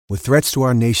With threats to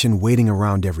our nation waiting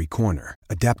around every corner,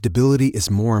 adaptability is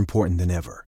more important than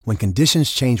ever. When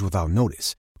conditions change without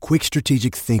notice, quick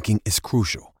strategic thinking is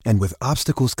crucial. And with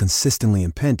obstacles consistently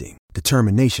impending,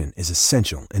 determination is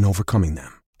essential in overcoming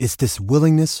them. It's this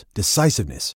willingness,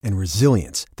 decisiveness, and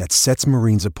resilience that sets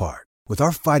Marines apart. With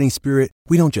our fighting spirit,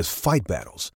 we don't just fight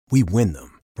battles, we win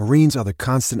them. Marines are the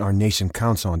constant our nation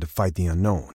counts on to fight the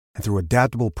unknown. And through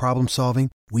adaptable problem solving,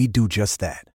 we do just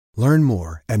that. Learn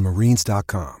more at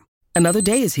marines.com. Another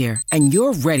day is here, and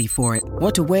you're ready for it.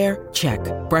 What to wear? Check.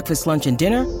 Breakfast, lunch, and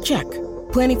dinner? Check.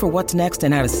 Planning for what's next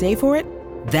and how to save for it?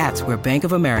 That's where Bank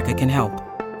of America can help.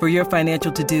 For your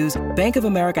financial to-dos, Bank of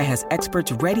America has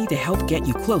experts ready to help get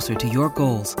you closer to your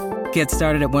goals. Get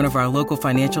started at one of our local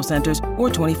financial centers or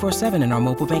 24/7 in our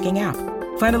mobile banking app.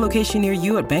 Find a location near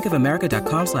you at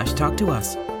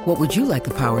bankofamerica.com/talktous. What would you like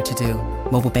the power to do?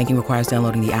 Mobile banking requires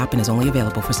downloading the app and is only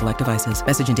available for select devices.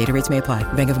 Message and data rates may apply.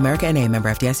 Bank of America N.A., member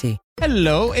FDIC.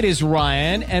 Hello, it is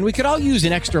Ryan, and we could all use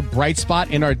an extra bright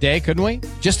spot in our day, couldn't we?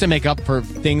 Just to make up for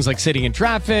things like sitting in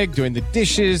traffic, doing the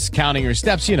dishes, counting your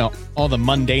steps, all the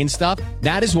mundane stuff.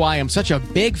 That is why I'm such a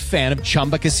big fan of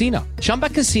Chumba Casino. Chumba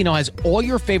Casino has all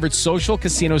your favorite social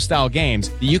casino-style games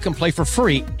that you can play for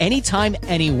free anytime,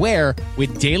 anywhere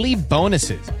with daily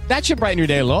bonuses. That should brighten your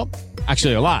day a little.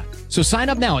 Actually, a lot. So sign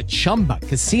up now at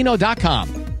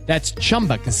ChumbaCasino.com. That's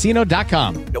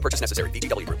ChumbaCasino.com. No purchase necessary.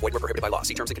 VGW Group. Void where prohibited by law.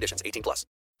 See terms and conditions. 18+.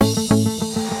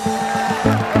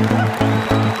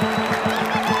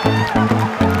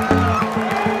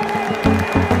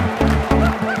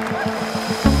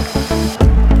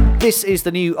 This is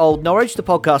the new Old Norwich, the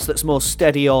podcast that's more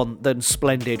steady on than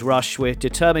splendid rush. We're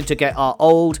determined to get our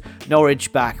old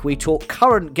Norwich back. We talk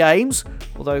current games,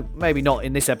 although maybe not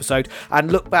in this episode,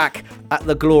 and look back at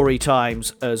the glory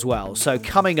times as well. So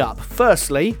coming up,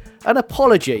 firstly, an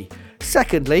apology.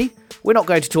 Secondly, we're not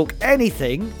going to talk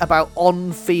anything about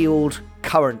on-field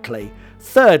currently.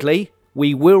 Thirdly,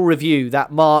 we will review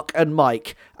that Mark and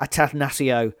Mike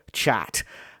Attanasio chat.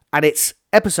 And it's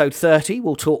episode 30,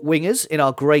 we'll talk wingers in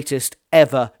our greatest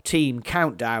ever team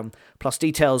countdown, plus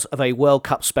details of a World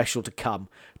Cup special to come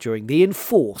during the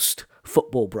enforced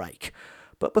football break.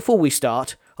 But before we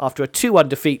start, after a 2-1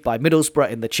 defeat by Middlesbrough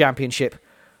in the Championship,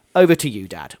 over to you,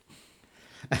 Dad.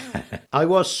 I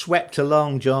was swept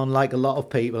along, John, like a lot of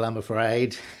people, I'm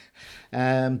afraid.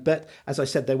 But as I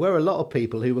said, there were a lot of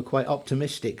people who were quite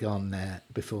optimistic on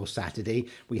before Saturday.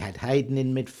 We had Hayden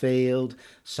in midfield,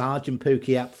 Sergeant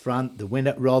Pookie up front, the win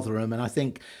at Rotherham, and I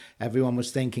think everyone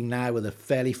was thinking now with a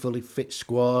fairly fully fit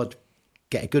squad,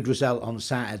 get a good result on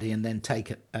Saturday and then take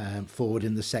it forward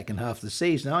in the second half of the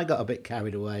season. I got a bit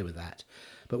carried away with that.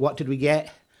 But what did we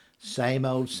get? Same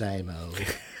old, same old.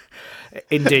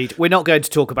 Indeed, we're not going to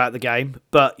talk about the game,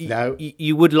 but no.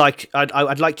 You would like.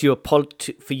 I'd like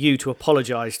for you to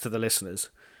apologise to the listeners.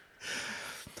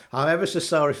 I'm ever so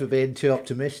sorry for being too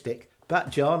optimistic, but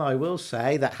John, I will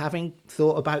say that having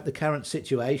thought about the current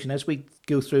situation as we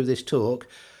go through this talk,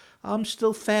 I'm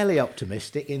still fairly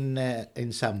optimistic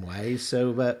in some ways.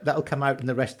 So that'll come out in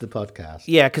the rest of the podcast.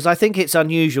 Yeah, because I think it's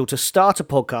unusual to start a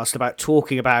podcast about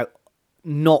talking about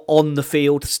not on the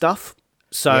field stuff.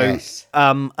 So, yes.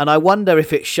 And I wonder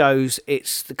if it shows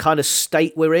it's the kind of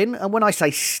state we're in. And when I say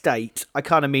state, I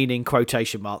kind of mean in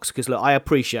quotation marks, because look, I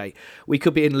appreciate we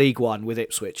could be in League One with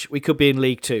Ipswich. We could be in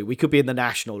League Two. We could be in the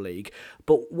National League.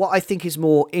 But what I think is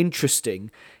more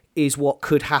interesting is what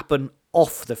could happen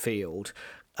off the field.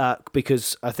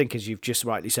 Because I think, as you've just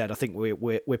rightly said, I think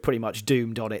we're pretty much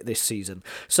doomed on it this season.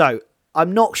 So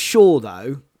I'm not sure,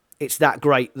 though, it's that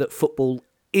great that football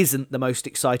isn't the most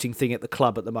exciting thing at the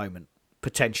club at the moment.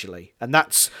 Potentially, and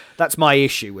that's my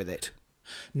issue with it.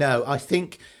 No, I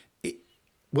think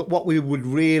what we would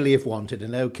really have wanted,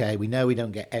 and okay, we know we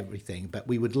don't get everything, but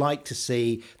we would like to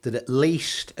see that at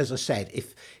least, as I said,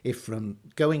 if from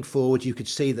going forward you could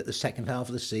see that the second half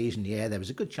of the season, there was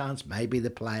a good chance maybe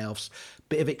the playoffs,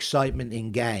 bit of excitement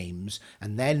in games,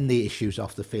 and then the issues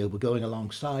off the field were going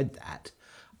alongside that.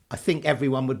 I think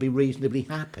everyone would be reasonably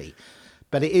happy,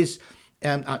 but it is.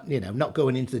 Not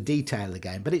going into the detail of the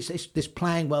game, but it's this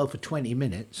playing well for 20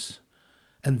 minutes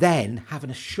and then having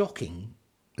a shocking,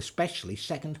 especially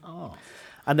second half.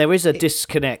 And there is a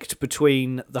disconnect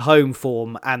between the home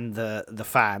form and the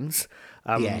fans.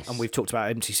 Yes. And we've talked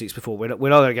about empty seats before. We're not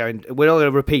going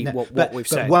to repeat what we've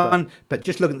said. But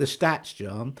just looking at the stats,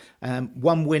 John,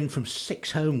 1 win from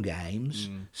 6 home games,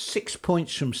 6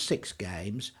 points from 6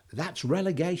 games. That's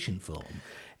relegation form.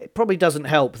 It probably doesn't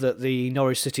help that the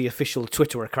Norwich City official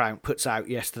Twitter account puts out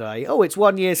yesterday, "Oh, it's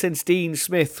 1 year since Dean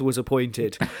Smith was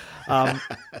appointed."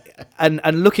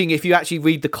 And looking, if you actually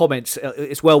read the comments,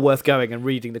 it's well worth going and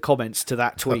reading the comments to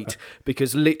that tweet,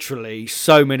 because literally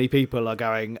so many people are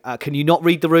going, "Can you not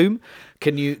read the room?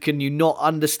 Can you not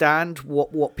understand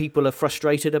what people are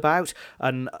frustrated about?"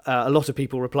 And a lot of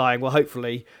people replying, "Well,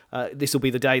 hopefully this will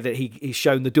be the day that he's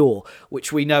shown the door,"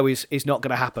 which we know is not going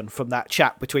to happen from that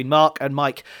chat between Mark and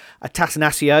Mike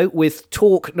Attanasio with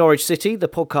Talk Norwich City, the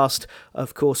podcast,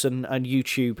 of course, and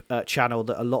YouTube channel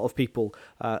that a lot of people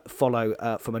follow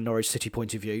from a Norwich City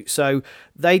point of view. So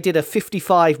they did a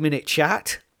 55-minute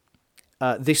chat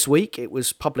this week. It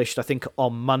was published, I think,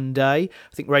 on Monday.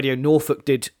 I think Radio Norfolk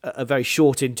did a very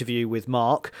short interview with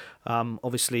Mark,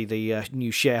 obviously the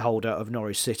new shareholder of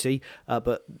Norwich City,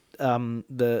 but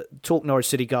the Talk Norwich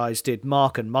City guys did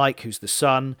Mark and Mike, who's the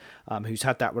son, who's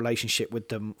had that relationship with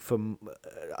them from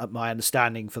my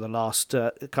understanding for the last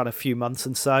kind of few months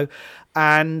and so.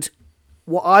 And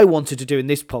what I wanted to do in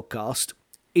this podcast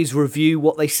is review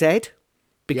what they said,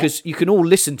 because you can all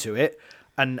listen to it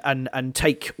and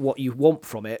take what you want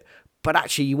from it, but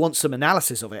actually you want some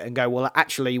analysis of it and go, well,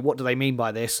 actually, what do they mean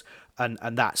by this and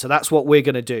that? So that's what we're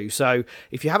going to do. So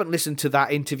if you haven't listened to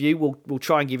that interview, we'll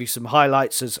try and give you some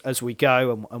highlights as we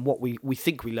go and what we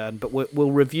think we learned, but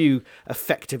we'll review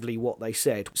effectively what they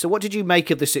said. So what did you make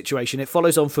of the situation? It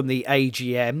follows on from the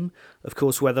AGM, of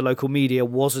course, where the local media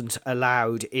wasn't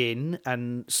allowed in,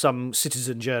 and some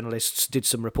citizen journalists did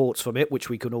some reports from it, which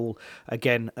we can all,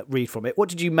 again, read from it. What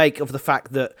did you make of the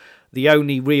fact that the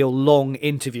only real long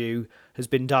interview has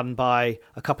been done by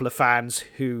a couple of fans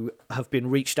who have been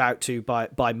reached out to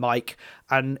by Mike,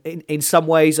 and in some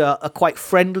ways are quite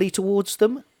friendly towards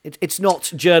them? It's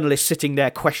not journalists sitting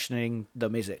there questioning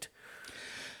them, is it?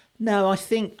 No, I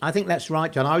think that's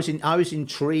right, John. I was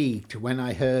intrigued when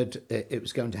I heard it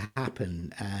was going to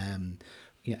happen.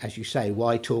 As you say,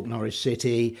 why talk Norwich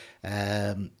City?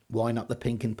 Why not the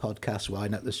Pinkin podcast? Why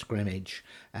not the scrimmage?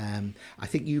 I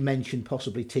think you mentioned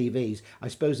possibly TVs. I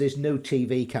suppose there's no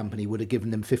TV company would have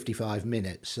given them 55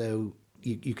 minutes, so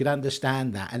you could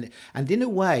understand that. And in a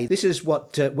way, this is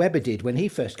what Webber did when he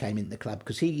first came into the club,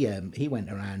 because he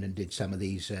went around and did some of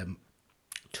these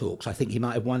talks. I think he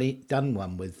might have done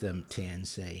one with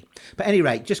TNC. But at any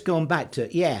rate, just going back to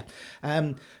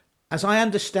as I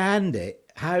understand it,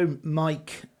 how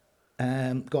Mike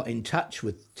got in touch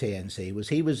with TNC was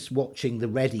he was watching the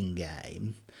Reading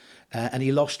game and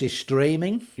he lost his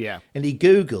streaming. Yeah. And he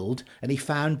Googled and he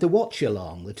found the watch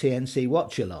along, the TNC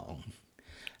watch along.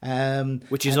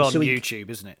 Which is on YouTube,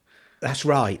 isn't it? That's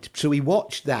right. So he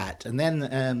watched that, and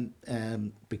then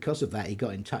because of that, he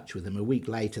got in touch with them. A week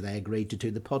later, they agreed to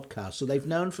do the podcast. So they've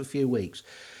known for a few weeks.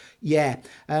 Yeah,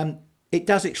 it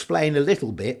does explain a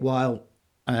little bit, while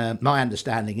my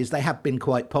understanding is they have been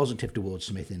quite positive towards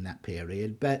Smith in that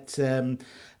period. But,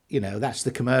 that's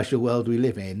the commercial world we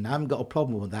live in. I haven't got a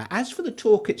problem with that. As for the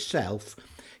talk itself,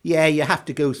 yeah, you have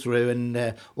to go through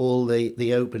and all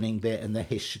the opening bit and the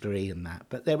history and that.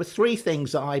 But there were three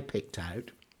things that I picked out.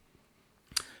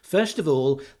 First of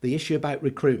all, the issue about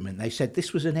recruitment. They said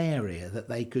this was an area that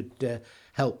they could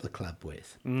help the club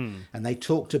with. And they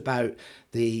talked about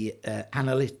the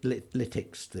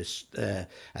analytics,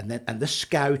 and the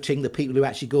scouting, the people who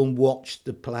actually go and watch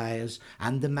the players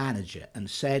and the manager, and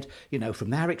said,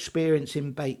 from their experience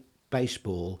in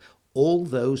baseball, all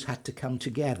those had to come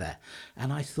together.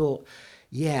 And I thought,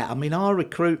 our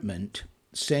recruitment,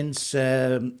 since,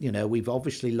 we've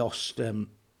obviously lost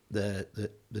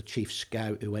the chief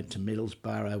scout who went to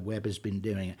Middlesbrough, Webber's been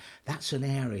doing it. That's an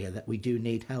area that we do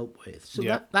need help with. So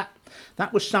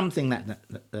that was something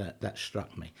that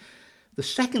struck me. The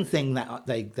second thing that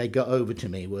they got over to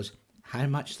me was how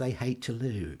much they hate to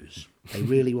lose. They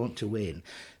really want to win.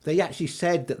 They actually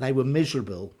said that they were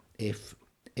miserable if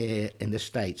in the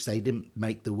States they didn't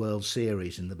make the World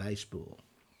Series in the baseball.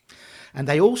 And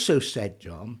they also said,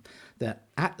 John, that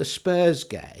at the Spurs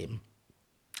game,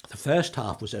 the first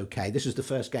half was okay. This is the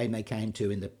first game they came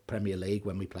to in the Premier League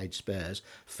when we played Spurs.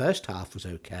 First half was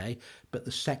okay, but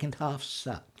the second half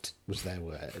sucked, was their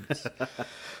words.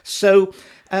 So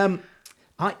I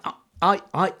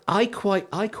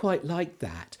quite liked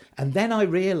that. And then I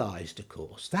realised, of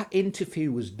course, that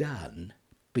interview was done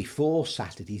before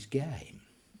Saturday's game.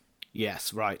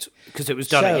 Yes, right. Because it was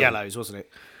done at Yellows, wasn't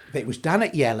it? It was done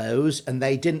at Yellows, and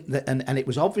they didn't, and it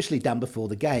was obviously done before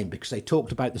the game because they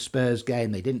talked about the Spurs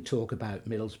game. They didn't talk about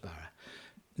Middlesbrough.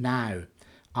 Now,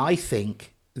 I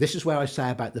think this is where I say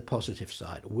about the positive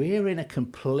side. We're in a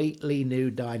completely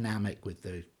new dynamic with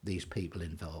these people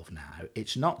involved now.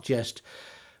 It's not just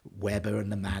Webber and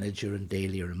the manager and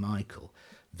Delia and Michael.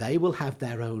 they will have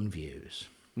their own views.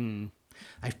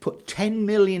 They've put £10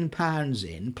 million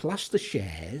in, plus the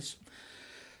shares.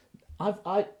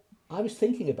 I was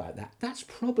thinking about that. That's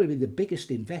probably the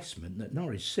biggest investment that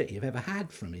Norwich City have ever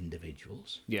had from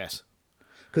individuals. Yes.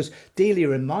 Because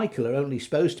Delia and Michael are only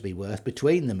supposed to be worth,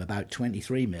 between them, about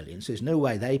 23 million. So there's no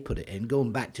way they put it in.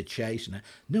 Going back to Chase,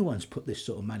 no one's put this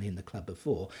sort of money in the club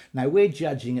before. Now, we're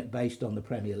judging it based on the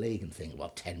Premier League and thinking,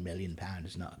 well, £10 million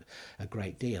is not a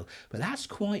great deal. But that's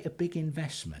quite a big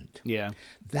investment. Yeah.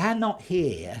 They're not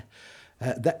here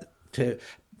to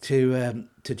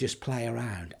just play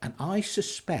around. And I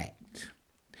suspect,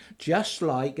 just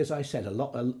like, as I said,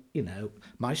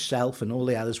 myself and all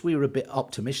the others, we were a bit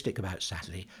optimistic about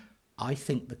Saturday. I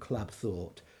think the club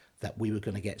thought that we were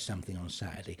going to get something on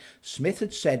Saturday. Smith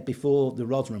had said before the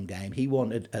Rotherham game he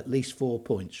wanted at least 4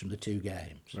 points from the 2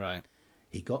 games. Right.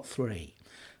 He got 3.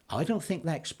 I don't think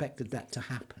they expected that to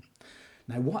happen.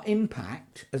 Now, what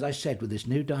impact, as I said, with this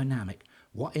new dynamic,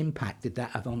 what impact did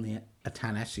that have on the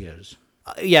Attanasios?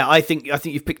 Yeah, I think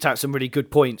you've picked out some really good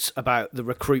points about the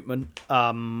recruitment.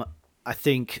 I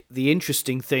think the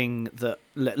interesting thing that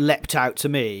leapt out to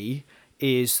me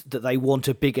is that they want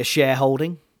a bigger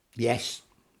shareholding. Yes,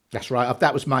 that's right.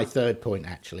 That was my third point,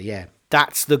 actually. Yeah,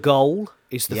 that's the goal.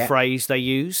 Is the phrase they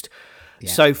used. Yeah.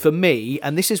 So for me,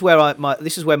 and this is where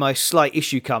my slight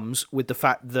issue comes with the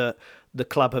fact that the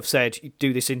club have said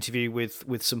do this interview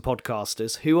with some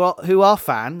podcasters who are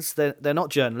fans. They're not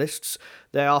journalists.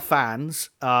 They are fans,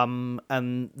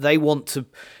 and they want to.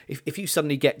 If you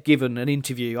suddenly get given an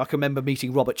interview, I can remember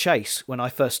meeting Robert Chase when I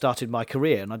first started my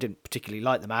career, and I didn't particularly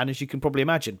like the man, as you can probably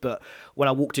imagine. But when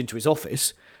I walked into his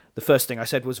office, the first thing I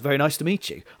said was, "Very nice to meet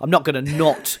you." I'm not going to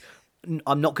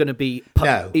be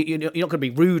you're not going to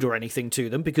be rude or anything to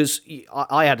them, because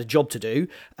I had a job to do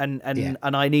and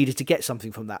I needed to get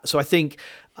something from that. So I think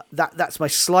that's my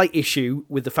slight issue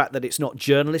with the fact that it's not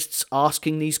journalists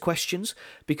asking these questions,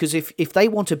 because if they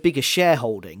want a bigger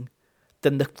shareholding,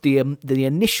 then the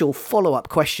initial follow-up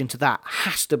question to that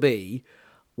has to be,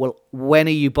 well, when are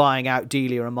you buying out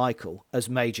Delia and Michael as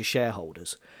major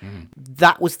shareholders?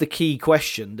 That was the key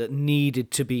question that needed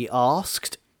to be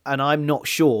asked. And I'm not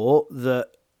sure that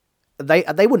they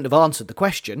wouldn't have answered the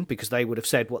question, because they would have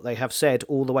said what they have said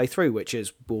all the way through, which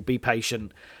is, we'll be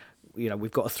patient,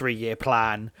 we've got a 3-year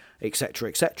plan, etc.,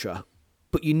 etc.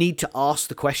 But you need to ask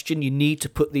the question. You need to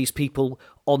put these people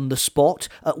on the spot.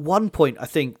 At one point, I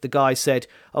think the guy said,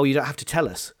 "Oh, you don't have to tell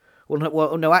us."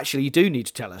 Well, no, actually, you do need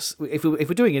to tell us. If we're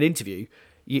doing an interview,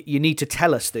 you need to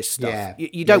tell us this stuff. Yeah,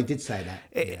 you don't. He did say that.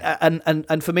 Yeah.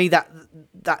 And for me, that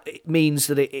means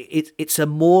that it's a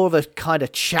more of a kind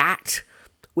of chat,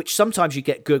 which sometimes you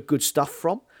get good stuff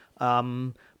from.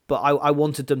 But I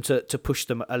wanted them to push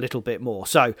them a little bit more.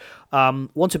 So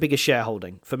want a bigger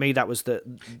shareholding. For me, that was the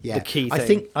key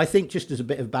thing. I think just as a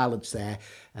bit of balance there,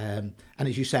 and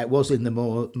as you say, it was in the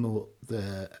more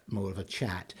of a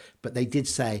chat. But they did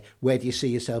say, "Where do you see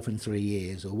yourself in 3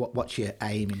 years?" or "What's your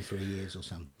aim in 3 years?" or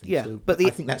something. Yeah, so but I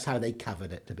think that's how they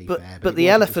covered it. To be fair, but the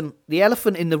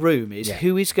elephant in the room is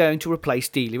who is going to replace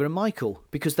Delia and Michael,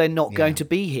 because they're not going to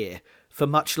be here for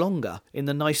much longer in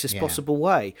the nicest possible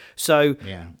way. So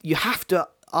you have to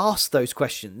ask those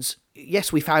questions.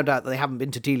 Yes, we found out that they haven't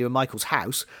been to Delia and Michael's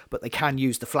house, but they can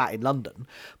use the flat in London.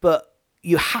 But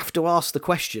you have to ask the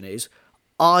question is,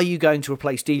 are you going to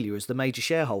replace Delia as the major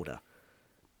shareholder?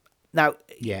 Now,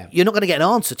 you're not going to get an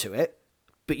answer to it,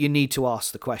 but you need to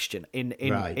ask the question,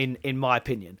 in my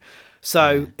opinion.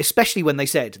 So, especially when they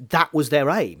said that was their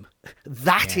aim.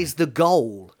 That is the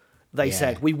goal. They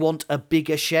said, we want a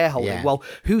bigger shareholding. Yeah. Well,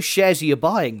 whose shares are you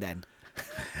buying then?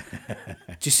 Do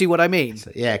you see what I mean?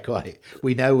 Yeah, quite.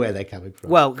 We know where they're coming from.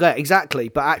 Well, yeah, exactly.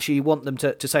 But actually, you want them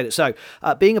to say that. So,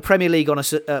 being a Premier League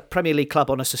club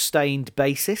on a sustained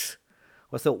basis,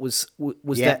 I thought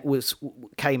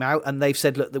came out, and they've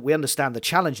said, look, that we understand the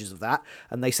challenges of that,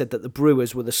 and they said that the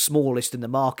Brewers were the smallest in the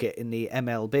market in the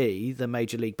MLB, the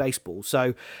Major League Baseball.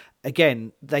 So,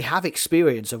 again, they have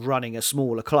experience of running a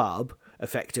smaller club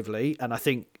effectively, and I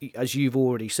think, as you've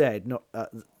already said,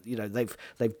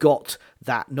 they've got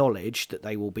that knowledge that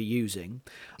they will be using.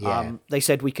 They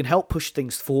said we can help push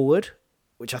things forward,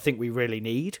 which I think we really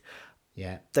need.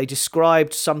 Yeah, they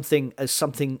described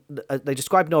they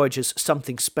described Norwich as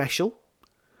something special,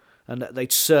 and that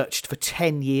they'd searched for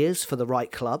 10 years for the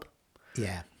right club.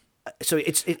 Yeah, so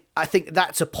I think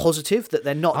that's a positive, that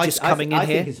they're not just coming in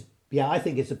here. I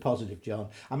think it's a positive, John.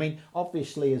 I mean,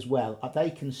 obviously as well, they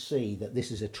can see that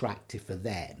this is attractive for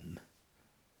them,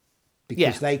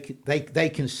 because they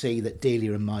can see that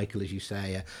Delia and Michael, as you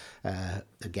say, are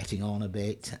getting on a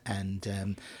bit,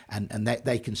 and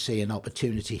they can see an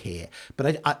opportunity here.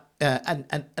 But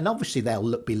and obviously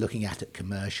they'll be looking at it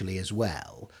commercially as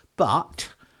well. But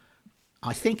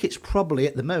I think it's probably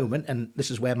at the moment, and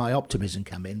this is where my optimism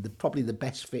come in, probably the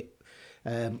best fit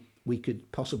we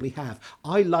could possibly have.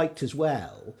 I liked as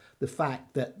well the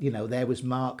fact that, there was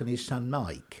Mark and his son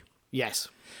Mike. Yes.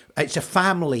 It's a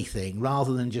family thing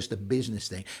rather than just a business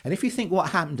thing. And if you think what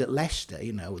happened at Leicester,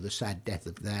 with the sad death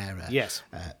of their, yes,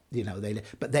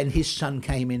 but then his son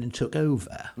came in and took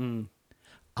over.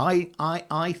 I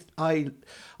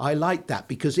like that,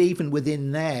 because even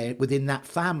within that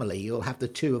family, you'll have the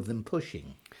two of them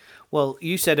pushing. Well,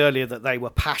 you said earlier that they were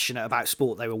passionate about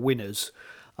sport; they were winners.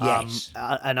 Yes.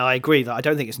 And I agree that I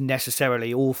don't think it's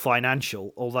necessarily all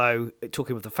financial, although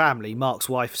talking with the family, Mark's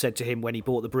wife said to him when he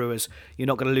bought the Brewers, "You're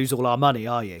not going to lose all our money,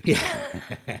 are you?"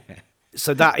 Yeah.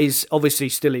 So that is obviously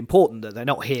still important, that they're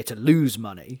not here to lose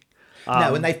money.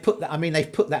 No, and they've put that. I mean,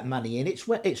 they've put that money in.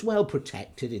 It's well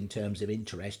protected in terms of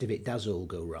interest if it does all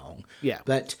go wrong. Yeah.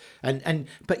 But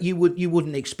you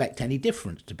wouldn't expect any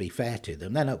difference. To be fair to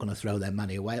them, they're not going to throw their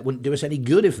money away. It wouldn't do us any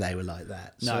good if they were like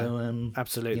that. No, so,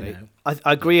 absolutely. I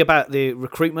agree about the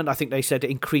recruitment. I think they said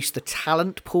increase the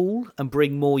talent pool and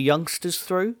bring more youngsters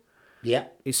through. Yeah,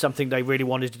 is something they really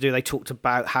wanted to do. They talked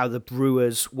about how the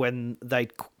Brewers, when they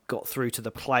got through to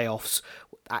the playoffs,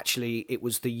 actually it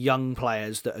was the young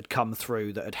players that had come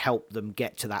through that had helped them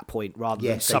get to that point, rather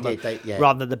than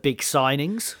rather than the big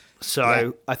signings.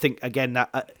 So I think again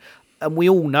that, and we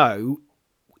all know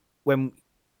when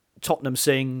Tottenham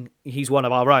sing "He's one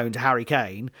of our own" to Harry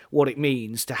Kane, what it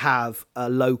means to have a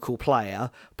local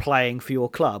player playing for your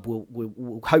club.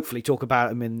 We'll hopefully talk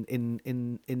about him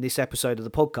in this episode of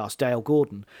the podcast. Dale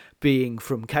Gordon, being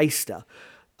from Caister,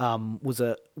 was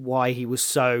why he was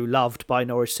so loved by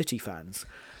Norwich City fans.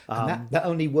 And that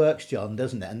only works, John,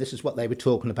 doesn't it? And this is what they were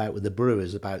talking about with the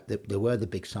Brewers, about there were the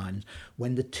big signings,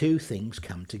 when the two things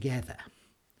come together.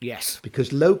 Yes.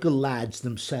 Because local lads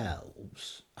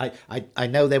themselves, I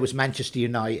know there was Manchester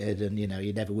United, and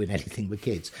you never win anything with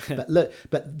kids.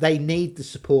 but they need the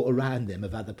support around them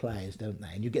of other players, don't they?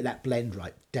 And you get that blend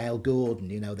right. Dale Gordon,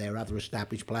 there are other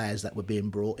established players that were being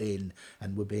brought in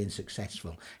and were being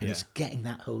successful. And it's getting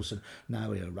that whole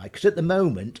scenario right. Because at the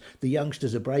moment, the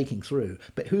youngsters are breaking through,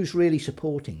 but who's really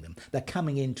supporting them? They're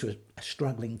coming into a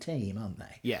struggling team, aren't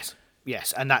they? Yes.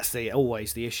 Yes, and that's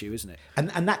always the issue, isn't it?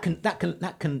 And that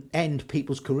can end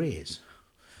people's careers.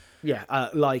 Yeah,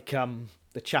 like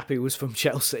the chap who was from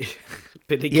Chelsea,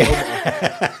 Billy Gilmore.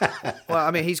 Well, I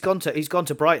mean, he's gone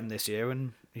to Brighton this year,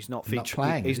 and he's not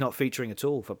featuring. He's not featuring at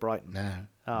all for Brighton.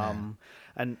 No.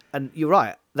 And you're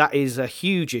right. That is a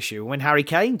huge issue. When Harry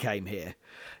Kane came here,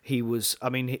 he was. I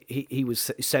mean, he was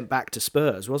sent back to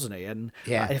Spurs, wasn't he? And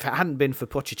if it hadn't been for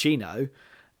Pochettino,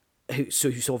 who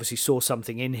obviously saw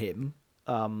something in him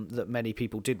that many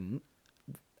people didn't,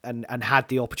 and had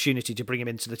the opportunity to bring him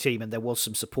into the team, and there was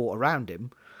some support around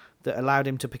him that allowed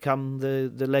him to become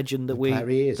the legend that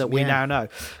we now know.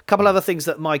 A couple other things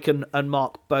that Mike and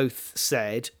Mark both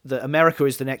said, that America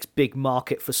is the next big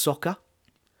market for soccer.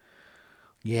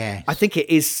 Yeah, I think it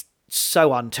is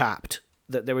so untapped,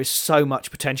 that there is so much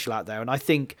potential out there, and I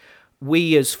think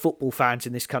we as football fans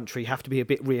in this country have to be a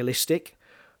bit realistic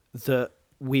that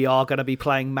we are going to be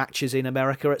playing matches in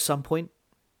America at some point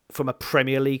from a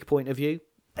Premier League point of view.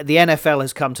 The NFL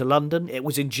has come to London. It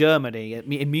was in Germany,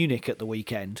 in Munich at the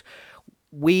weekend.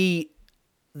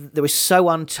 There is so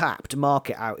untapped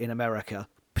market out in America,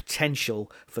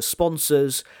 potential for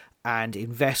sponsors and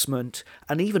investment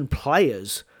and even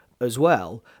players as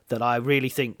well, that I really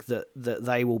think that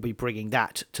they will be bringing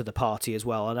that to the party as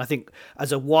well. And I think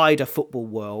as a wider football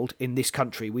world in this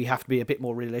country, we have to be a bit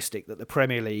more realistic that the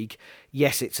Premier League,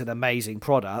 yes, it's an amazing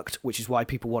product, which is why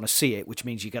people want to see it, which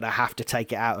means you're going to have to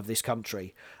take it out of this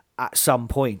country at some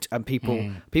point. And people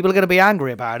are going to be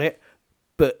angry about it,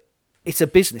 but it's a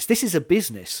business. This is a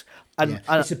business. And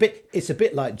it's a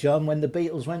bit like, John, when the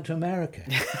Beatles went to America.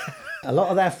 A lot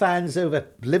of their fans over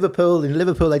Liverpool, they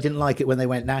didn't like it when they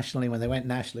went nationally. When they went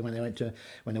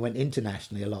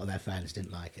internationally, a lot of their fans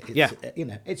didn't like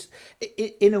it.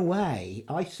 In a way,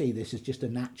 I see this as just a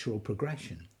natural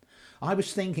progression. I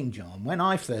was thinking, John, when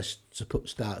I first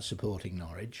started supporting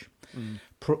Norwich,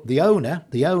 the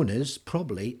owners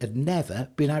probably had never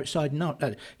been outside,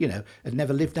 had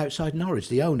never lived outside Norwich.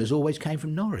 The owners always came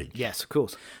from Norwich. Yes, of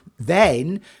course.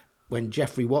 Then, when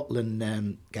Geoffrey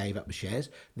Watland gave up the shares,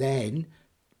 then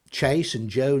Chase and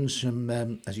Jones from,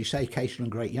 as you say, Caister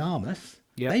and Great Yarmouth,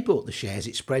 they bought the shares.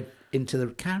 It spread into the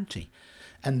county.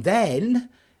 And then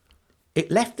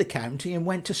it left the county and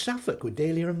went to Suffolk with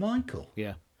Delia and Michael.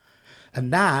 Yeah. And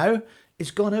now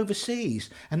it's gone overseas.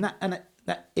 And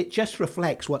that it just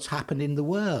reflects what's happened in the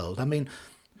world. I mean,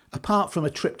 apart from a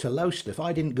trip to Lowestoft,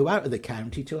 I didn't go out of the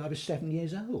county till I was 7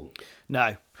 years old.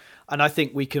 No. And I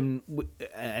think we can,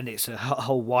 and it's a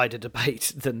whole wider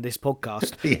debate than this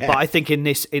podcast, Yeah. but I think in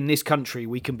this country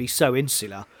we can be so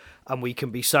insular and we can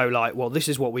be so like, well, this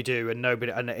is what we do and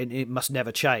nobody, and it must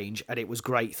never change, and it was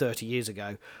great 30 years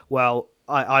ago. Well,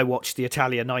 I watched the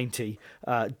Italia 90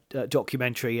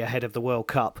 documentary ahead of the World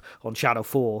Cup on Channel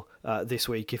 4 this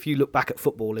week. If you look back at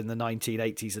football in the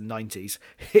 1980s and 90s,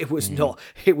 it was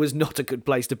not a good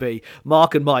place to be.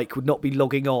 Mark and Mike would not be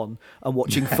logging on and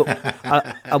watching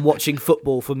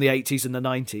football from the 80s and the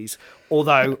 90s.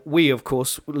 Although we, of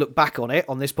course, look back on it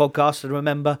on this podcast and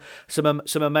remember some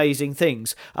amazing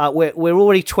things. We're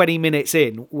already 20 minutes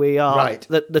in. We are right.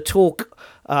 The talk.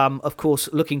 Of course,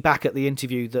 looking back at the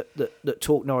interview that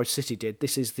Talk Norwich City did,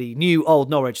 this is the new Old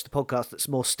Norwich, the podcast that's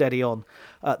more steady on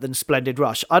than Splendid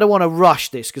Rush. I don't want to rush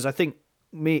this because I think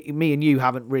me and you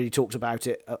haven't really talked about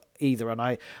it either, and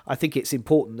I think it's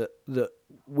important that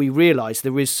we realise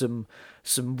there is some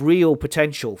real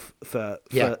potential for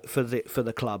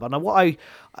the club. And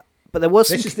but there was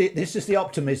this is the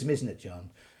optimism, isn't it,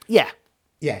 John? Yeah.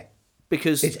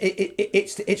 Because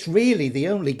it's really the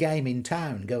only game in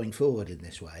town going forward in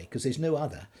this way, because there's no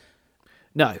other.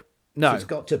 No. So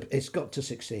it's got to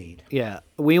succeed. Yeah,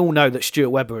 we all know that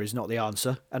Stuart Webber is not the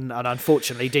answer, and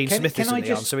unfortunately Dean Smith isn't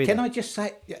the answer either. Can I just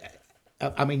say,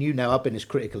 I mean, I've been as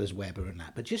critical as Webber and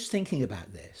that, but just thinking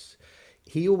about this,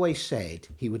 he always said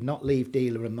he would not leave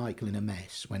Dealer and Michael in a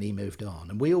mess when he moved on,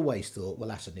 and we always thought, well,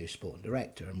 that's a new sporting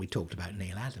director, and we talked about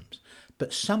Neil Adams,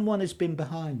 but someone has been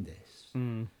behind this.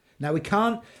 Mm. Now we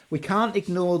can't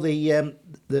ignore the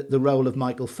role of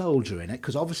Michael Folger in it,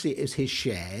 because obviously it is his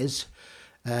shares,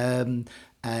 and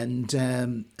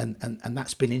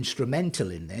that's been instrumental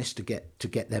in this to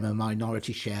get them a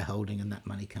minority shareholding and that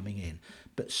money coming in.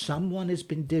 But someone has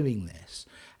been doing this,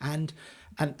 and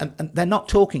they're not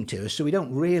talking to us, so we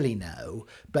don't really know.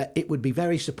 But it would be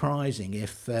very surprising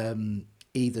if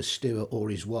either Stuart or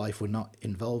his wife were not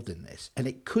involved in this, and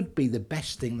it could be the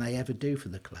best thing they ever do for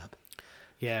the club.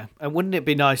 Yeah, and wouldn't it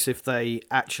be nice if they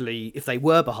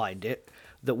were behind it,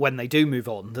 that when they do move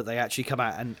on, that they actually come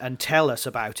out and tell us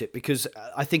about it, because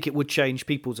I think it would change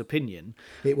people's opinion.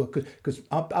 It would, because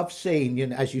I've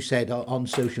seen, as you said, on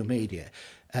social media,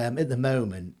 at the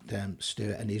moment,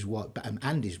 Stuart and his wife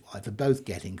are both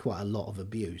getting quite a lot of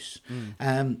abuse,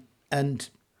 and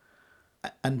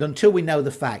until we know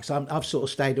the facts, I've sort of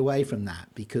stayed away from that,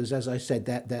 because, as I said,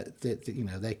 that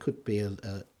there could be a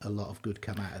lot of good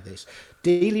come out of this.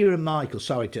 Delia and Michael,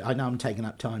 I know I'm taking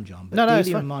up time, John, but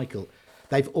Delia and Michael,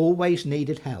 they've always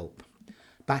needed help.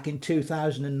 Back in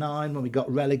 2009, when we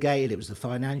got relegated, it was the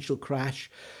financial crash.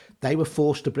 They were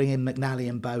forced to bring in McNally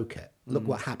and Boca. Look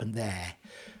what happened there.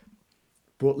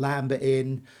 Brought Lambert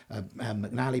in,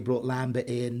 McNally brought Lambert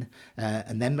in,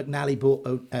 and then McNally brought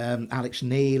Alex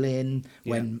Neil in.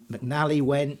 When McNally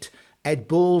went, Ed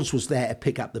Balls was there to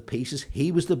pick up the pieces.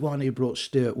 He was the one who brought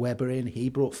Stuart Webber in, he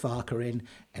brought Farker in,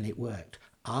 and it worked.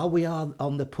 Are we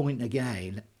on the point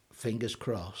again, fingers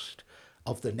crossed,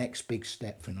 of the next big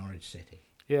step for Norwich City?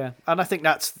 Yeah, and I think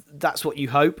that's what you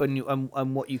hope and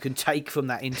what you can take from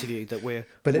that interview that we're.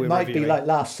 But it we're might reviewing. be like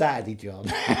last Saturday, John.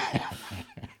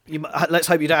 Let's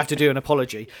hope you don't have to do an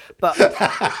apology, but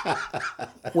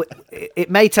it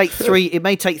may take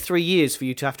 3 years for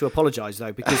you to have to apologise,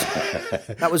 though, because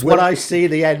that was. I see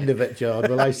the end of it, John?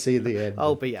 Will I see the end?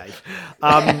 I'll behave.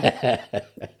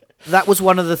 That was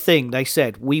one of the things they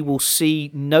said. We will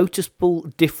see noticeable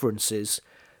differences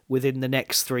within the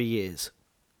next 3 years.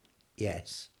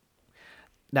 Yes.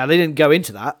 Now, they didn't go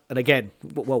into that, and again,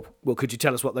 well, could you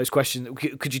tell us what those questions?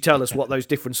 Could you tell us what those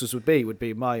differences would be? Would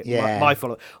be my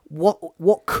follow-up.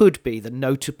 What could be the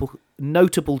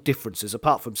notable differences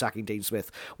apart from sacking Dean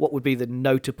Smith? What would be the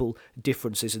notable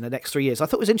differences in the next 3 years? I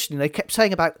thought it was interesting. They kept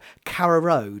saying about Carrow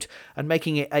Road and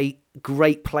making it a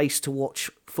great place to watch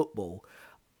football.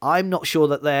 I'm not sure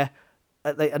that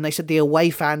and they said the away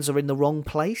fans are in the wrong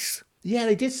place. Yeah,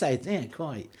 they did say it. Yeah,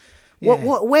 quite. Yeah.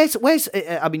 Where's?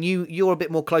 I mean, you're a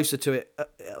bit more closer to it,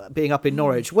 being up in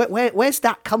Norwich. Where's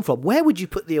that come from? Where would you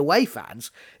put the away fans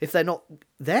if they're not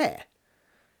there?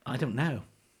 I don't know.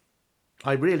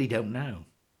 I really don't know.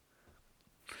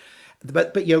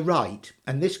 But you're right,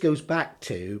 and this goes back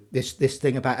to this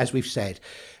thing about, as we've said,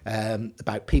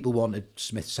 about people wanted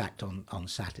Smith sacked on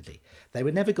Saturday. They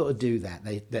were never going to do that.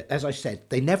 They, as I said,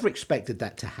 they never expected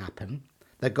that to happen.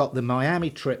 They got the Miami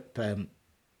trip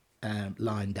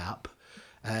lined up,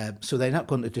 so they're not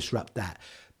going to disrupt that.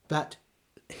 But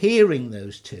hearing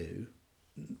those two,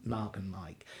 Mark and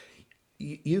Mike,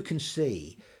 you can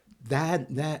see that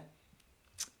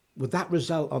with that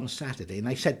result on Saturday, and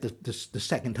they said the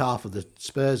second half of the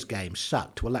Spurs game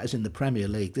sucked. Well, that was in the Premier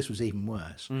League. This was even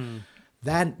worse.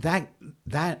 They're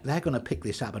going to pick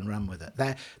this up and run with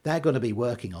it. They're going to be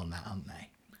working on that, aren't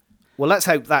they? Well, let's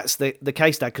hope that's the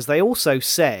case, Dad, because they also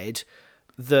said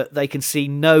that they can see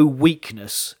no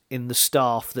weakness in the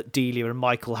staff that Delia and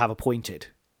Michael have appointed.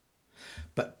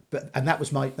 But and that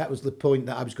was the point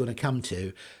that I was going to come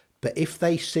to. But if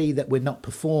they see that we're not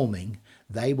performing,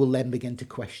 they will then begin to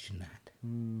question that.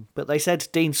 But they said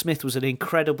Dean Smith was an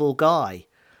incredible guy.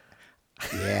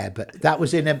 Yeah, but that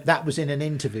was in an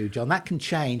interview, John. That can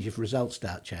change if results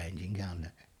start changing, can't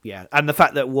it? Yeah, and the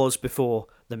fact that it was before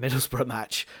the Middlesbrough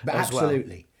match But as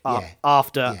absolutely, well. yeah.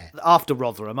 After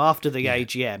Rotherham, after the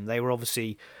AGM, they were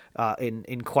obviously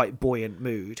in quite buoyant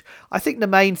mood. I think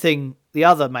the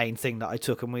other main thing that I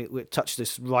took, and we touched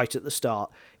this right at the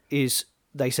start, is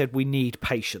they said we need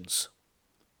patience.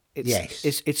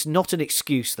 It's not an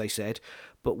excuse, they said,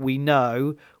 but we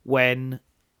know when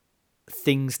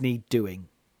things need doing.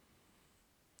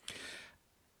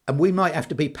 And we might have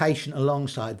to be patient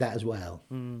alongside that as well.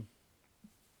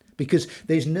 Because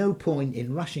there's no point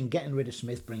in rushing, getting rid of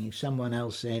Smith, bringing someone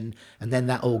else in, and then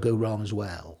that all go wrong as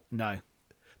well. No.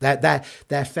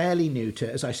 They're fairly new to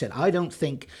it. As I said, I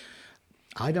think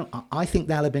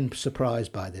they'll have been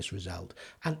surprised by this result.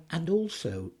 And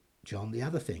also, John, the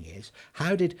other thing is,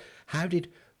 how did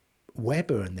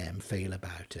Webber and them feel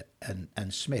about it,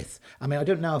 and Smith? I mean, I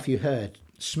don't know if you heard,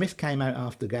 Smith came out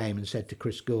after the game and said to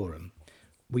Chris Gorham,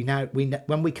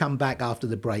 when we come back after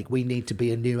the break, we need to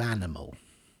be a new animal.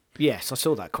 Yes, I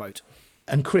saw that quote.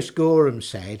 And Chris Gorham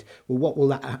said, well, what will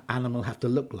that animal have to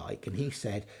look like? And he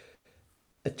said,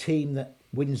 a team that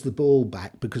wins the ball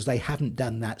back, because they haven't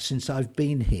done that since I've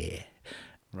been here.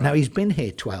 Right. Now, he's been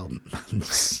here 12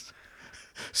 months.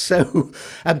 So,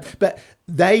 but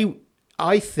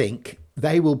I think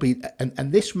they will be,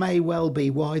 and this may well be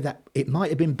why that it might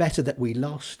have been better that we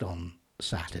lost on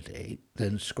Saturday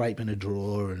than scraping a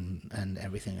draw and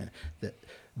everything. That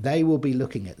they will be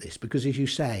looking at this because, as you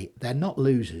say, they're not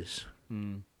losers.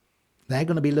 They're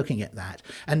going to be looking at that,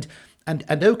 and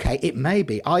okay, it may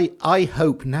be. I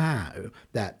hope now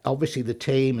that obviously the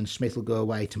team and Smith will go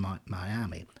away to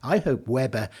Miami. I hope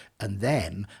Webber and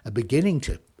them are beginning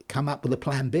to come up with a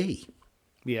plan B.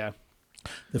 Yeah.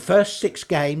 The first 6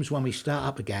 games when we start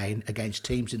up again against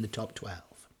teams in the top 12.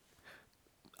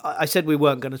 I said we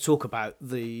weren't going to talk about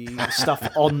the stuff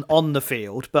on the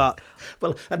field, but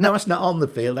no, it's not on the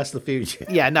field. That's the future.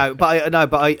 Yeah,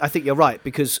 but I think you're right,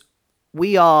 because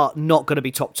we are not going to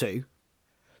be top 2.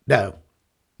 No.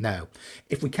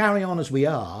 If we carry on as we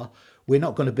are, we're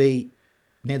not going to be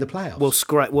near the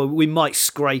playoffs. We might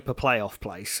scrape a playoff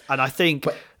place, and I think,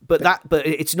 but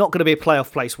it's not going to be a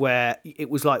playoff place where it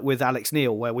was like with Alex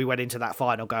Neil, where we went into that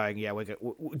final going, we're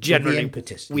generally with the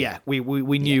impetus.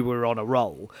 We knew we were on a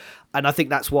roll, and I think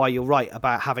that's why you're right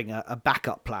about having a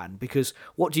backup plan, because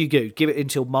what do you do? Give it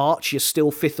until March? You're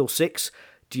still 5th or 6th.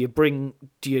 Do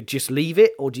you just leave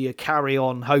it, or do you carry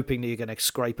on hoping that you're going to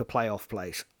scrape a playoff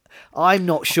place? I'm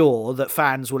not sure that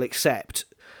fans will accept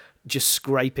just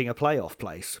scraping a playoff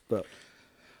place, but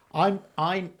I'm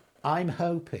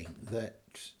hoping that.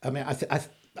 I mean,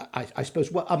 I suppose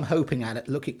what I'm hoping at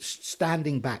it,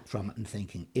 standing back from it and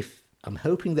thinking, if I'm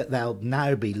hoping that they'll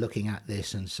now be looking at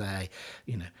this and say,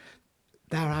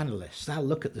 they're analysts. They'll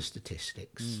look at the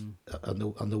statistics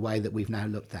on the way that we've now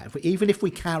looked at. Even if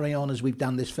we carry on as we've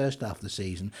done this first half of the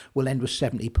season, we'll end with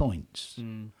 70 points.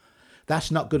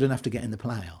 That's not good enough to get in the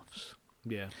playoffs.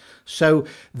 Yeah. So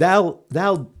they'll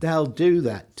do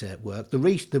that work.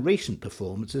 The recent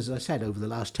performance, as I said, over the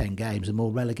last 10 games, are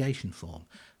more relegation form.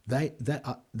 They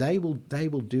will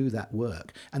do that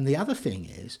work. And the other thing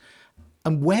is,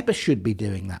 and Webber should be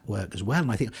doing that work as well.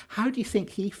 And I think, how do you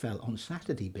think he felt on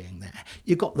Saturday being there?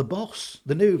 You got the boss,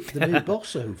 the new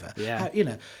boss over.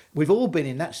 Yeah. We've all been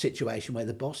in that situation where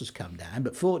the boss has come down,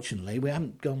 but fortunately we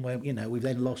haven't gone where we've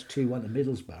then lost 2-1 to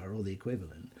Middlesbrough or the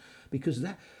equivalent, because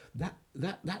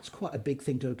that's quite a big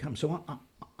thing to overcome. So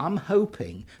I'm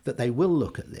hoping that they will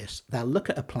look at this. They'll look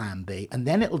at a plan B, and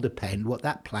then it'll depend what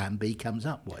that plan B comes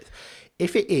up with.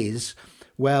 If it is,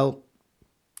 well,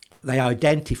 they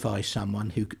identify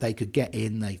someone who they could get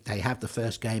in. They have the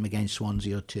first game against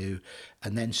Swansea or 2,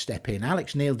 and then step in.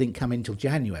 Alex Neil didn't come in till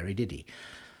January, did he?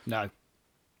 No.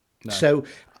 So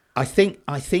I think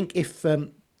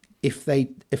if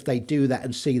they do that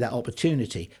and see that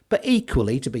opportunity. But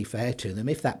equally, to be fair to them,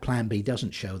 if that plan B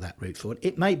doesn't show that route forward,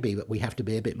 it may be that we have to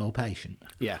be a bit more patient.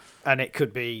 Yeah, and it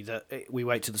could be that we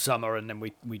wait to the summer and then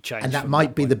we change. And that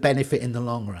might be the benefit in the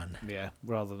long run. Yeah,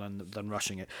 rather than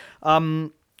rushing it.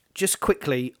 Just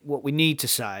quickly, what we need to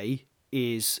say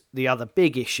is the other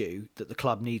big issue that the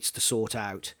club needs to sort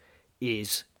out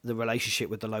is the relationship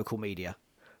with the local media.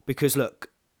 Because look,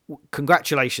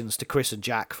 congratulations to Chris and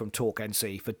Jack from Talk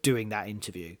NC for doing that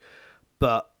interview,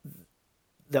 but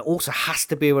there also has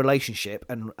to be a relationship,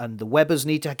 and the Webbers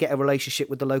need to get a relationship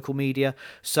with the local media.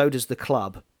 So does the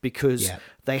club, because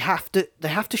they have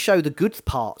to show the good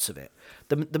parts of it.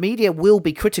 The media will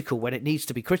be critical when it needs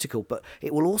to be critical, but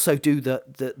it will also do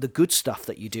the good stuff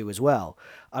that you do as well.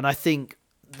 And I think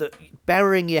that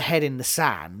burying your head in the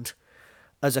sand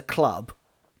as a club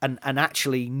and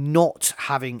actually not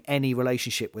having any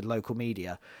relationship with local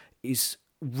media is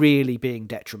really being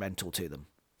detrimental to them.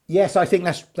 Yes, I think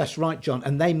that's right, John.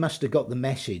 And they must have got the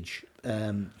message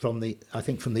from the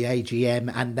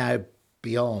AGM and now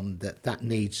beyond that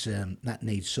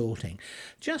needs sorting.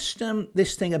 Just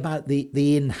this thing about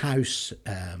the in-house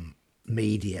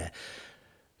media.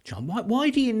 John, why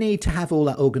do you need to have all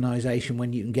that organisation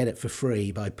when you can get it for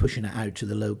free by pushing it out to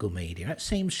the local media? That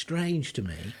seems strange to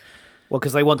me. Well,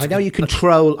 because they want to... I know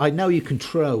you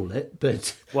control it,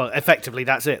 but... Well, effectively,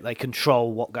 that's it. They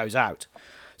control what goes out.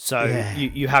 So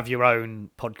you have your own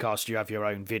podcast, you have your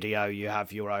own video, you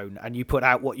have your own... And you put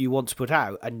out what you want to put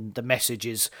out. And the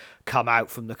messages come out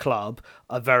from the club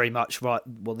are very much, right,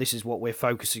 well, this is what we're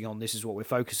focusing on, this is what we're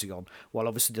focusing on. Well,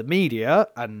 obviously, the media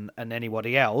and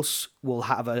anybody else will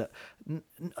have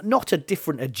not a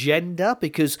different agenda,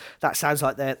 because that sounds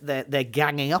like they're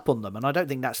ganging up on them, and I don't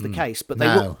think that's the case. But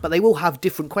they will have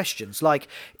different questions. Like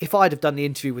if I'd have done the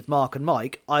interview with Mark and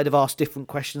Mike, I'd have asked different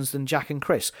questions than Jack and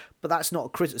Chris. But that's not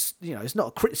it's not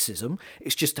a criticism.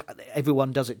 It's just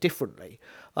everyone does it differently.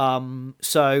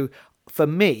 So for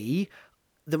me,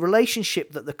 the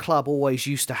relationship that the club always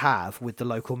used to have with the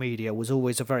local media was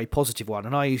always a very positive one,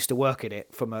 and I used to work in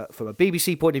it from a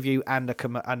BBC point of view and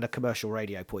a commercial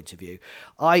radio point of view.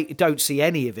 I don't see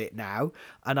any of it now,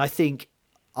 and I think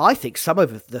some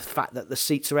of the fact that the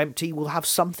seats are empty will have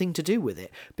something to do with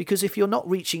it, because if you're not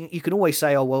reaching, you can always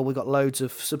say, oh well, we've got loads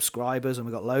of subscribers and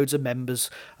we've got loads of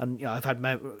members, and I've had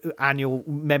annual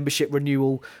membership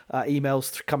renewal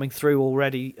emails coming through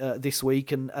already this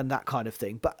week and that kind of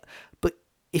thing, but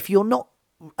if you're not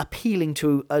appealing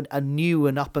to a new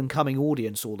and up-and-coming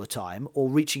audience all the time, or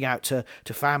reaching out to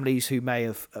families who may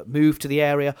have moved to the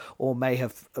area or may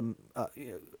have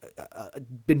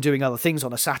been doing other things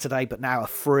on a Saturday but now are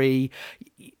free,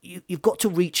 you've got to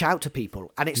reach out to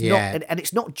people. And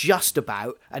it's not just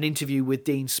about an interview with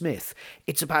Dean Smith.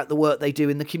 It's about the work they do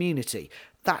in the community.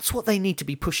 That's what they need to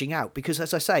be pushing out, because,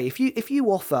 as I say, if you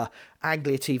offer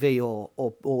Anglia TV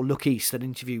or Look East an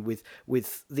interview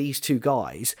with these two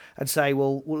guys and say,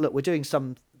 well look, we're doing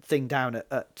something down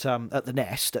at the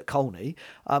Nest at Colney,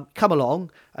 come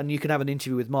along and you can have an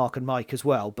interview with Mark and Mike as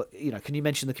well, but can you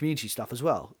mention the community stuff as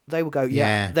well? They will go,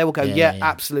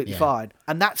 absolutely fine.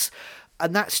 And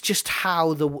that's just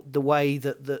how the way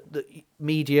that the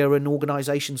media and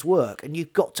organisations work. And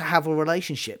you've got to have a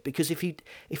relationship, because if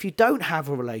you don't have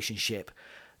a relationship,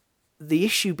 the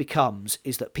issue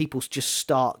is that people just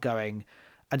start going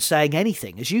and saying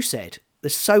anything. As you said,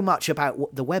 there's so much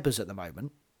about the Webbers at the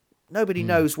moment. Nobody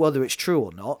knows whether it's true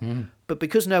or not. But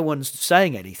because no one's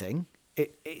saying anything,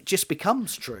 it just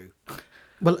becomes true.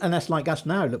 Well, and that's like us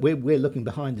now. We're looking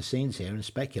behind the scenes here and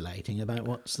speculating about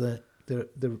what's the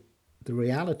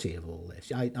reality of all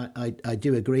this. I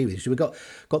do agree with you. So we've got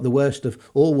the worst of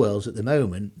all worlds at the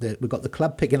moment. We've got the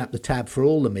club picking up the tab for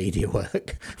all the media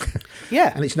work.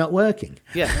 Yeah. And it's not working.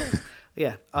 Yeah.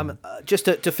 Yeah. Just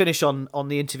to finish on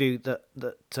the interview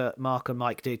that Mark and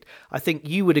Mike did, I think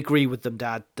you would agree with them,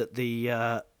 Dad, that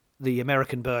the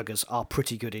American burgers are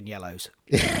pretty good in yellows.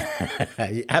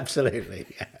 Absolutely.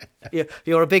 Yeah.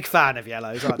 You're a big fan of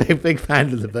yellows, aren't you? A big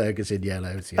fan of the burgers in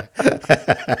yellows, yeah.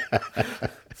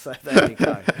 So there you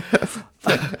go.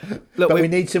 Look, but we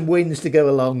need some wins to go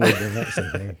along with them, that's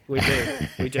the thing.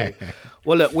 We do.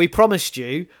 Well, look, we promised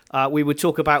you we would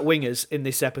talk about wingers in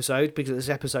this episode, because it's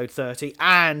episode 30,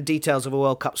 and details of a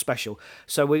World Cup special.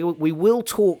 So we will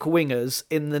talk wingers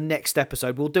in the next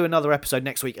episode. We'll do another episode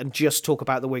next week and just talk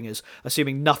about the wingers,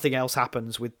 assuming nothing else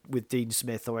happens with Dean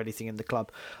Smith or anything in the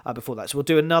club before that. So we'll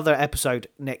do another episode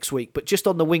next week. But just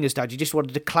on the wingers, Dad, you just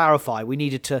wanted to clarify, we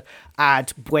needed to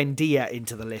add Buendia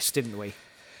into the list, didn't we?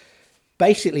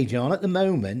 Basically, John, at the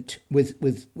moment, with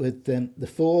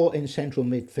the four in central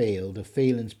midfield of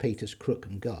Phelans, Peters, Crook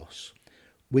and Goss,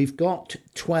 we've got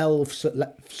 12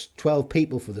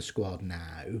 people for the squad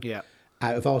now. Yeah.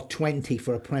 Out of our 20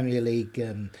 for a Premier League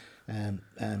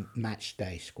match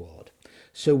day squad.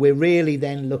 So we're really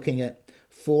then looking at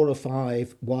 4 or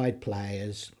 5 wide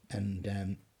players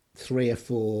and 3 or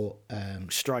 4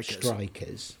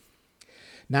 strikers.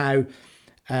 Now,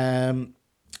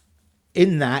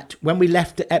 in that, when we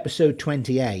left at episode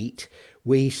 28,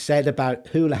 we said about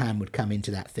Houlihan would come into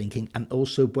that thinking, and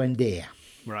also Buendia.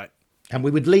 Right. And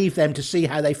we would leave them to see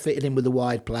how they fitted in with the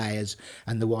wide players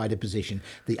and the wider position.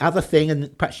 The other thing,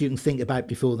 and perhaps you can think about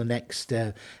before the next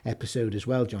episode as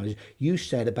well, John, is you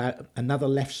said about another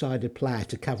left-sided player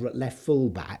to cover at left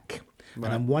full-back.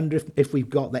 Right. And I wonder if we've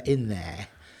got that in there.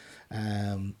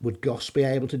 Would Goss be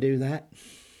able to do that?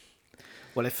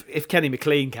 Well, if Kenny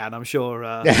McLean can, I'm sure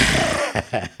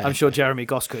Jeremy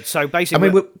Goss could. So basically,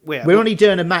 I mean, we're only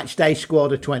doing a match day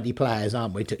squad of 20 players,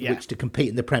 aren't we, which to compete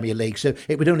in the Premier League. So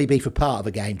it would only be for part of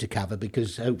a game to cover,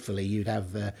 because hopefully you'd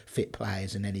have fit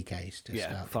players in any case to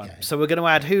start fine. the game. So we're going to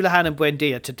add Houlihan and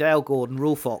Buendia to Dale Gordon,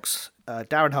 Rule Fox,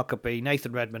 Darren Huckabee,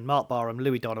 Nathan Redmond, Mark Barham,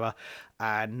 Louis Donovan,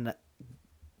 and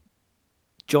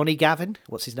Johnny Gavin.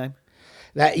 What's his name?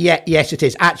 Yes, it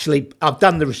is. Actually, I've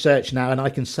done the research now, and I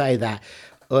can say that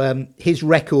his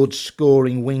record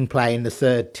scoring wing play in the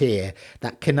third tier,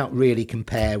 that cannot really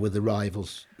compare with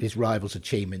his rivals'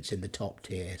 achievements in the top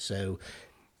tier. So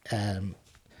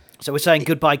we're saying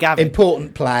goodbye, Gavin.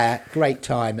 Important player, great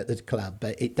time at the club,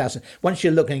 but it doesn't. Once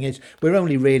you're looking at,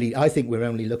 I think we're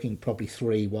only looking probably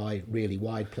 3 really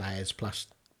wide players plus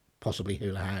possibly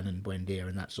Houlihan and Buendia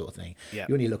and that sort of thing. Yeah.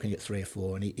 You're only looking at 3 or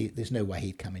 4, and there's no way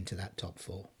he'd come into that top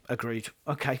 4. Agreed.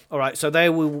 Okay. All right. So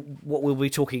what we'll be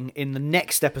talking in the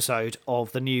next episode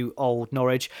of the New Old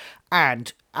Norwich.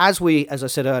 And as I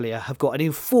said earlier, have got an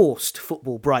enforced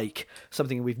football break,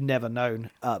 something we've never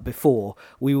known before,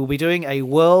 we will be doing a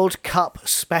World Cup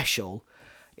special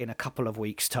in a couple of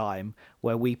weeks' time,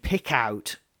 where we pick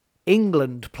out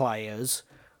England players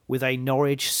with a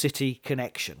Norwich City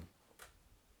connection.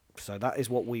 So that is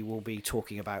what we will be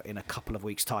talking about in a couple of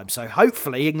weeks' time. So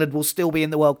hopefully England will still be in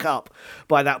the World Cup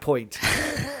by that point.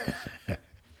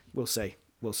 We'll see.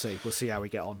 We'll see how we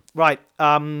get on. Right.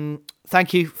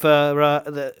 Thank you for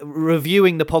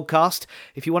reviewing the podcast.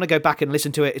 If you want to go back and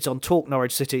listen to it, it's on Talk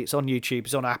Norwich City. It's on YouTube.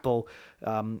 It's on Apple.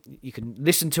 You can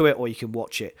listen to it or you can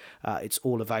watch it. It's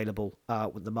all available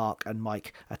with the Mark and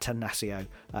Mike Attanasio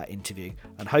interview.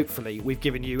 And hopefully we've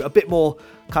given you a bit more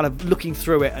kind of looking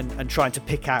through it and trying to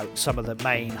pick out some of the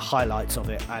main highlights of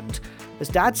it. And as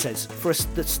Dad says, for us,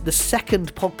 the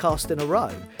second podcast in a row,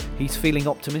 he's feeling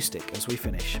optimistic as we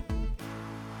finish.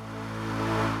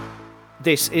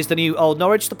 This is the New Old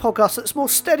Norwich, the podcast that's more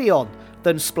steady on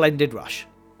than Splendid Rush.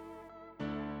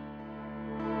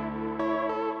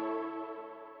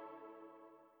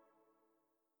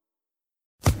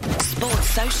 Sports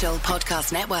Social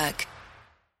Podcast Network.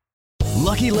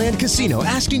 Lucky Land Casino,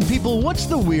 asking people, what's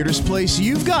the weirdest place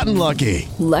you've gotten lucky?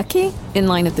 Lucky? In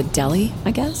line at the deli,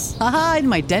 I guess? Aha, in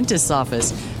my dentist's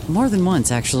office. More than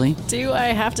once, actually. Do I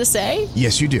have to say?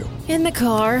 Yes, you do. In the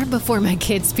car before my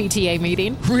kids' PTA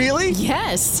meeting. Really?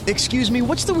 Yes. Excuse me,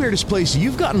 what's the weirdest place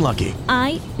you've gotten lucky?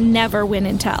 I never win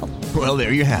and tell. Well,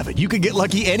 there you have it. You can get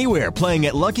lucky anywhere, playing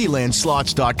at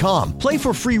LuckyLandSlots.com. Play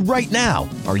for free right now.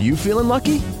 Are you feeling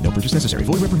lucky? No purchase necessary.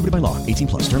 Void where prohibited by law.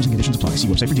 18+. Terms and conditions apply. See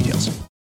website for details.